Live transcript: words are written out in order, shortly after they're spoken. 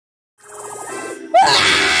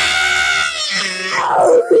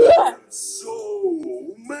I'm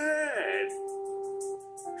so mad.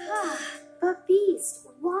 But Beast,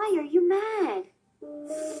 why are you mad?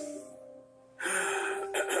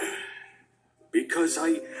 Because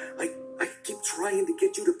I keep trying to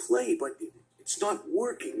get you to play, but it's not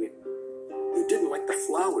working. You didn't like the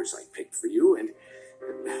flowers I picked for you, and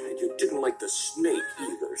you didn't like the snake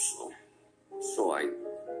either, so I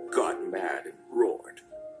got mad and roared.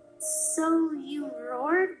 So you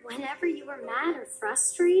roared whenever you were mad or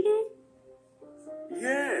frustrated?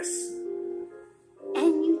 Yes.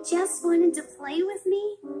 And you just wanted to play with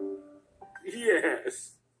me?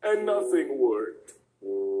 Yes. And nothing worked.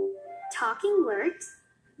 Talking worked.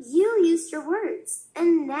 You used your words,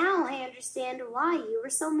 and now I understand why you were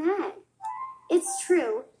so mad. It's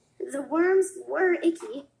true, the worms were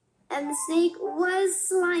icky, and the snake was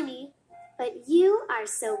slimy, but you are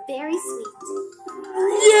so very sweet.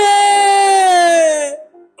 Yeah!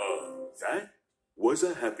 That was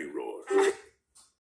a happy roar.